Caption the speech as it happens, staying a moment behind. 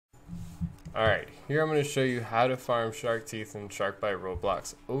Alright, here I'm going to show you how to farm shark teeth and SHARKBITE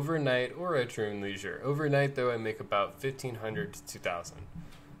Roblox overnight or at your own leisure. Overnight though, I make about 1,500 to 2,000.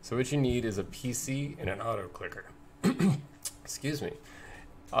 So what you need is a PC and an autoclicker. Excuse me.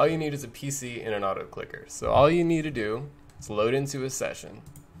 All you need is a PC and an autoclicker. So all you need to do is load into a session.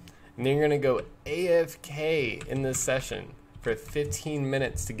 And then you're going to go AFK in this session for 15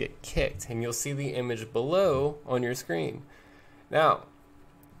 minutes to get kicked. And you'll see the image below on your screen. Now,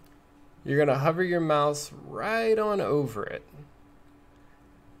 you're going to hover your mouse right on over it.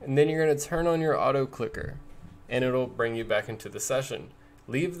 And then you're going to turn on your auto clicker and it'll bring you back into the session.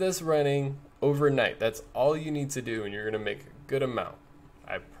 Leave this running overnight. That's all you need to do and you're going to make a good amount.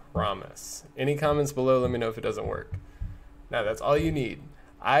 I promise. Any comments below, let me know if it doesn't work. Now that's all you need.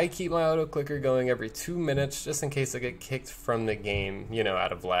 I keep my auto clicker going every 2 minutes just in case I get kicked from the game,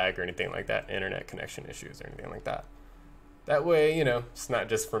 out of lag or anything like that, internet connection issues or anything like that. That way, it's not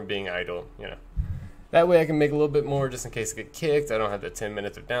just from being idle, That way I can make a little bit more just in case I get kicked. I don't have the 10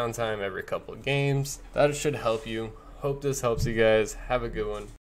 minutes of downtime every couple of games. That should help you. Hope this helps you guys. Have a good one.